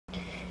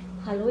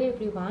Hello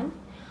everyone.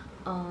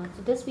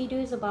 So this video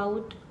is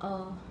about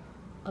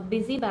a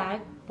busy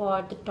bag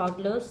for the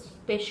toddlers,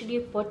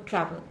 especially for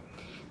travel.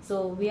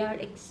 So we are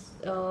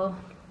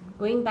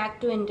going back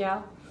to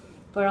India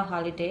for a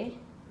holiday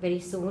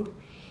very soon,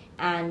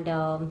 and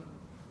so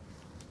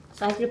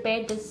I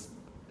prepared this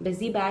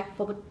busy bag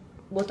for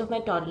both of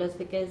my toddlers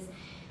because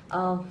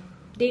uh,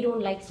 they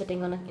don't like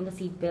sitting in the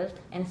seat belt,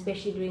 and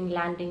especially during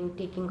landing,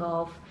 taking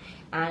off,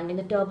 and in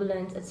the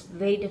turbulence, it's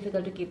very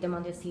difficult to keep them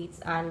on their seats.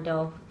 And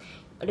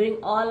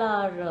during all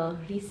our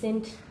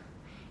recent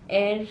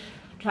air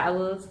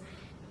travels,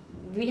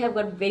 we have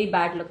got very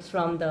bad looks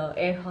from the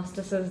air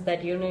hostesses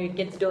that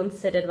kids don't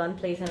sit at one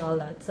place and all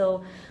that.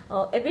 So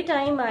every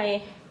time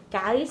I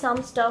carry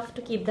some stuff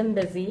to keep them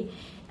busy,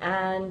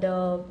 and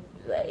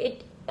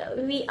it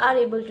we are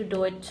able to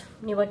do it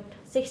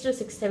 6 to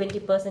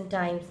 70%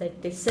 times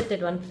that they sit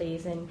at one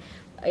place and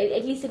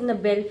at least in the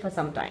belt for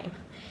some time.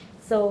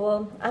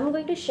 So I'm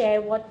going to share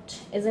what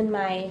is in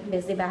my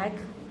busy bag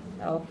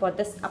for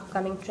this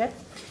upcoming trip.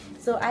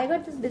 So I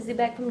got this busy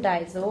bag from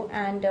Daiso,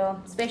 and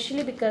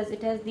especially because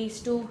it has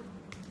these two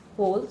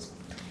holes.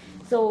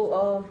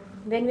 So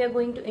when we are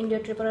going to India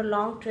trip or a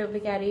long trip, we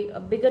carry a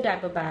bigger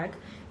diaper bag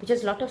which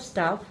has a lot of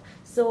stuff.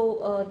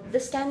 So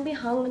this can be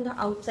hung in the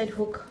outside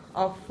hook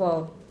of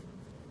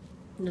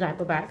the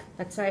diaper bag.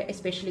 That's why I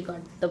especially got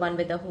the one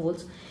with the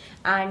holes.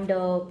 And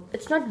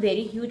it's not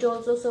very huge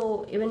also,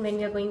 so even when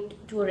we are going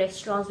to a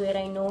restaurants where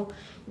I know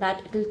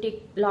that it will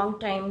take long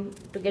time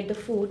to get the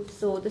food,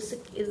 so this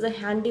is a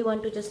handy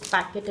one to just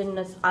pack it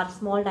in our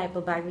small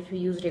diaper bag which we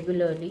use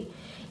regularly.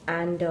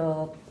 And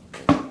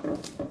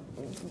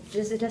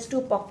just it has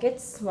two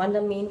pockets, one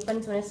the main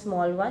one, one a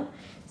small one.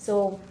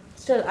 So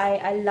still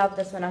I love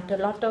this one. After a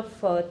lot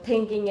of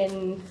thinking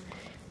and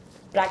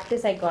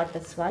practice, I got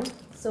this one.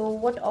 So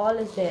what all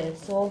is there?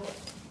 So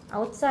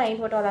outside,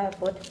 what all I have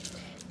put,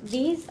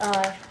 these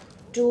are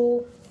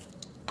two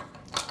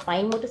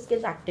fine motor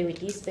skills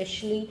activities,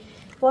 especially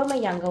for my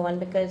younger one,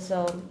 because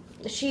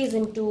she is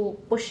into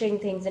pushing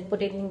things and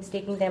putting things,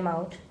 taking them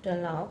out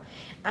till now.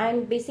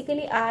 And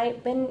basically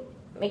when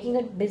making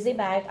a busy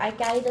bag, I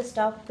carry the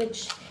stuff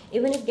which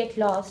even if get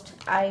lost,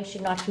 I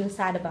should not feel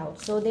sad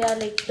about. So they are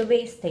like the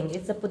waste thing.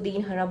 It's a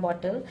Pudin Hara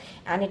bottle,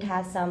 and it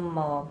has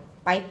some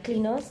pipe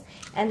cleaners,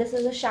 and this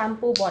is a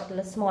shampoo bottle,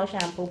 a small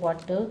shampoo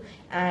bottle,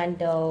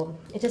 and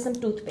it has some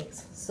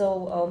toothpicks.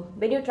 So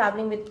when you're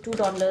traveling with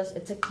 $2,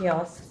 it's a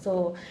chaos.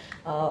 So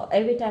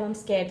every time I'm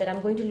scared that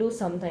I'm going to lose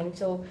something,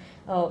 so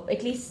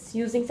at least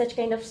using such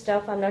kind of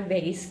stuff, I'm not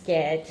very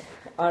scared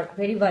or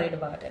very worried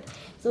about it.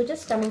 So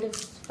just coming to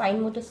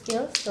fine motor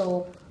skills,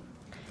 so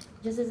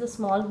this is a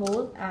small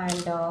hole,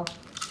 and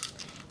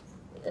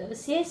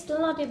see, I'm still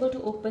not able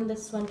to open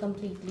this one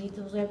completely,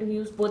 so we have to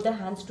use both the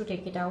hands to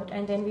take it out,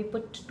 and then we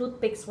put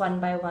toothpicks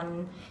one by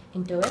one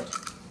into it.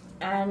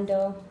 And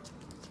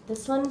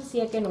this one,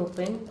 see, I can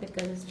open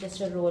because it's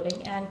just a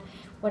rolling, and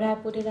what I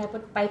put is I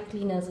put pipe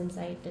cleaners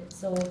inside it.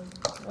 So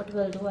what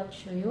we'll do, I'll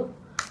show you.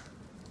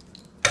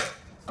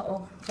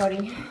 Oh,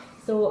 sorry.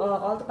 So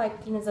all the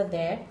pipe cleaners are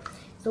there.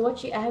 So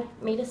I have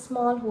made a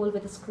small hole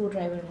with a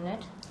screwdriver in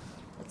it.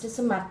 It's just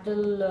a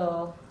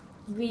metal,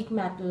 weak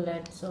metal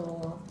lid.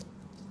 So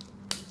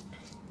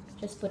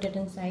just put it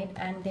inside,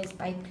 and there's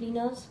pipe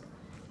cleaners.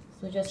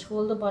 So just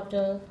hold the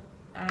bottle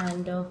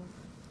and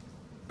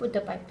put the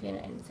pipe cleaner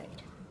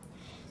inside.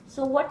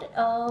 So what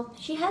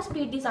she has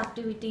played these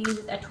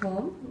activities at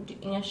home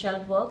in a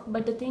shelf work,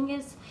 but the thing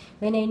is,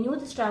 when I knew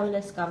this travel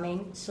is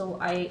coming, so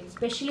I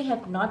especially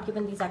have not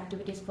given these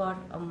activities for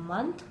a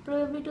month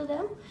probably to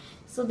them.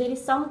 So there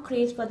is some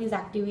craze for these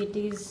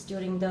activities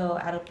during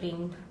the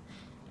aeroplane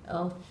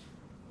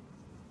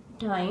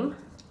time.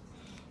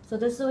 So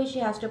this is the way she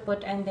has to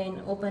put, and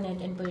then open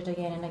it and put it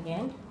again and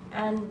again.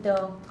 And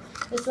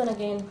this one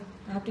again,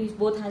 I have to use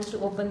both hands to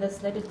open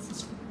this, let it,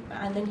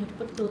 and then you have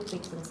to put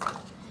toothpicks inside.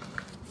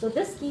 So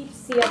this keeps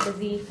Sia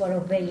busy for a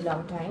very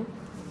long time.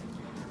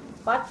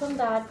 Apart from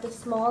that, the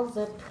small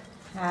zip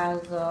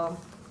has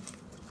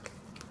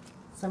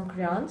some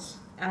crayons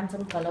and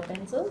some color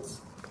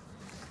pencils,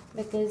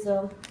 because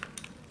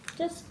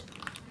just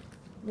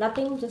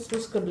nothing, just do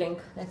scribbling.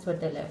 That's what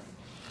they live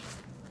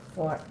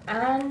for.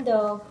 And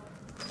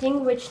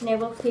thing which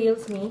never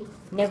fails me,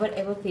 never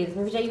ever fails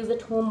me, which I use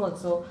at home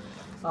also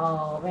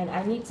when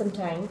I need some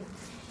time.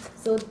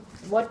 So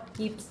what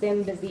keeps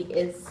them busy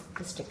is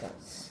the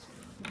stickers.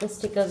 The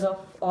stickers of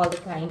all the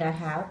kind I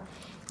have.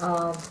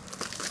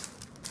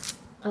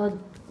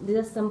 These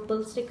are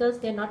simple stickers.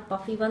 They're not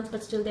puffy ones,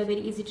 but still they're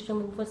very easy to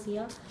remove for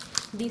Sia.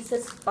 These are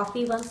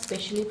puffy ones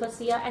especially for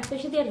Sia, and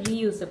especially they are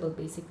reusable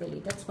basically.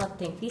 That's one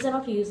thing. These are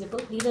not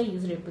reusable, these are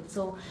usable.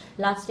 So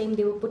last time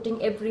they were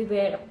putting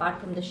everywhere apart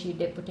from the sheet.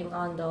 They're putting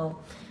on the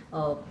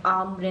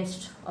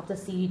armrest of the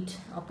seat,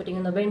 or putting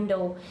in the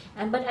window,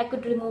 but I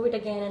could remove it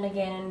again and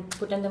again and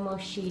put on the more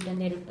sheet, and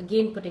then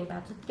again putting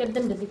back. So it kept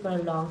them busy for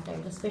a long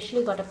time.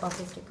 Especially got a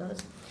puffy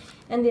stickers,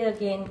 and they're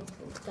again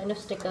kind of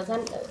stickers.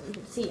 And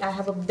see, I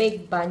have a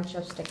big bunch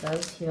of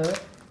stickers here,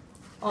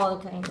 all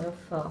kind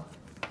of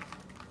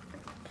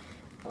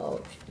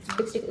it's a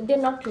big sticker. They're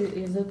not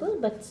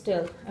reusable, but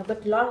still I've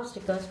got a lot of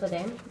stickers for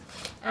them.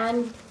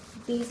 And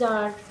these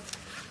are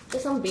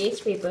just some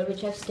waste paper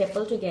which I've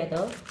stapled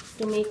together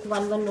to make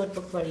one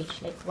notebook for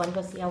each, like one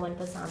for Sia, one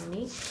for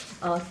Samni,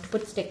 to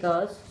put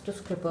stickers, to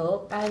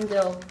scribble. And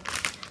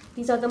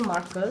these are the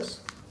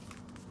markers,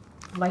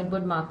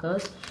 whiteboard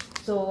markers.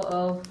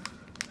 So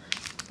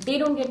they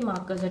don't get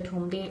markers at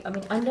home. I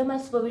mean, under my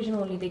supervision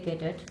only they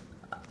get it.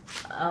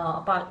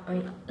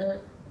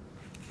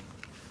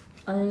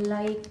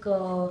 Unlike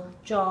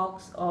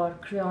chalks or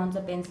crayons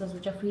or pencils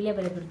which are freely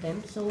available to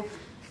them. So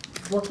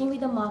working with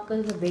the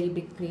markers is a very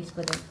big craze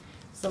for them.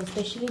 So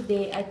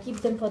especially I keep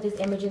them for these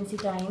emergency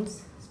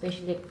times,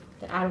 especially like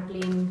the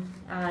airplane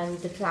and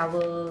the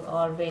travel,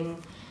 or when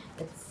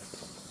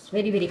it's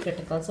very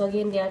critical. So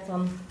again, there are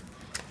some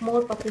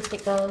more puffy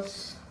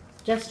stickers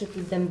just to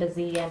keep them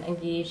busy and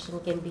engaged,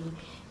 and can be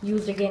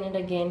used again and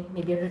again.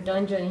 Maybe a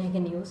return journey you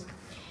can use.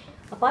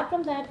 Apart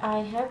from that, I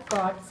have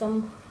got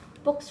some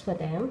books for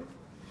them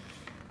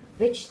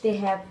which they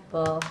have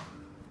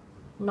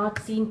not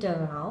seen till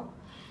now,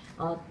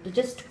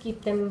 just to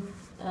keep them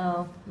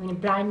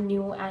brand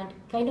new and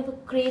kind of a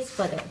craze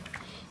for them.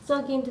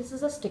 So again, this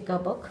is a sticker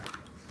book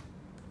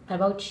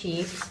about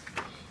shapes,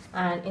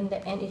 and in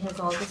the end it has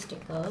all the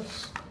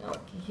stickers.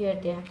 Okay, here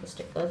they have the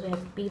stickers. We have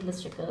to peel the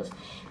stickers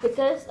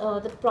because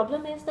the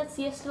problem is that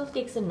Sia still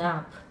takes a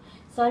nap.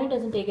 Sunny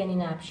doesn't take any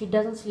nap. She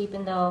doesn't sleep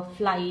in the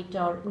flight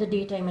or in the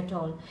daytime at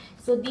all.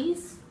 So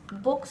these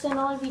books and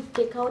all we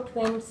take out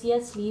when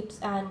Sia sleeps,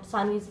 and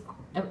Sunny is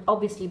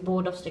obviously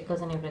bored of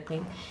stickers and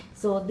everything.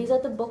 So these are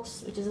the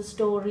books which is a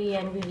story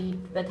and we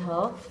read with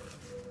her.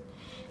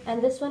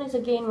 And this one is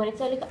again, when it's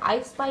like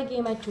I Spy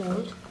game, I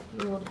told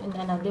you in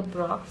another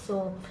box.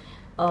 So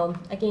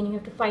again, you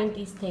have to find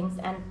these things,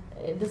 and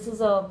this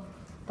is a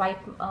white,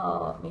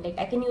 like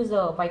I can use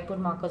a whiteboard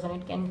markers on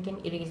it, can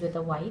erase with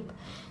a wipe.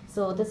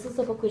 So this is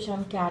the book which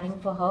I'm carrying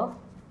for her,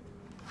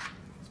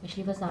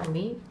 especially for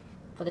Sanvi,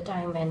 for the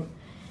time when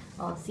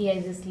Sia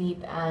is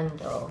asleep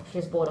and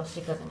she's bored of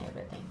stickers and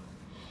everything.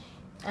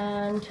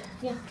 And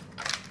yeah,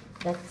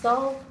 that's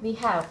all we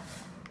have.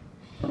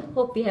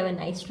 Hope we have a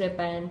nice trip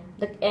and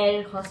the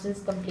air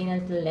hostess complain a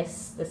little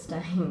less this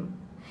time.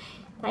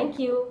 Thank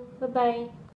you. Bye bye.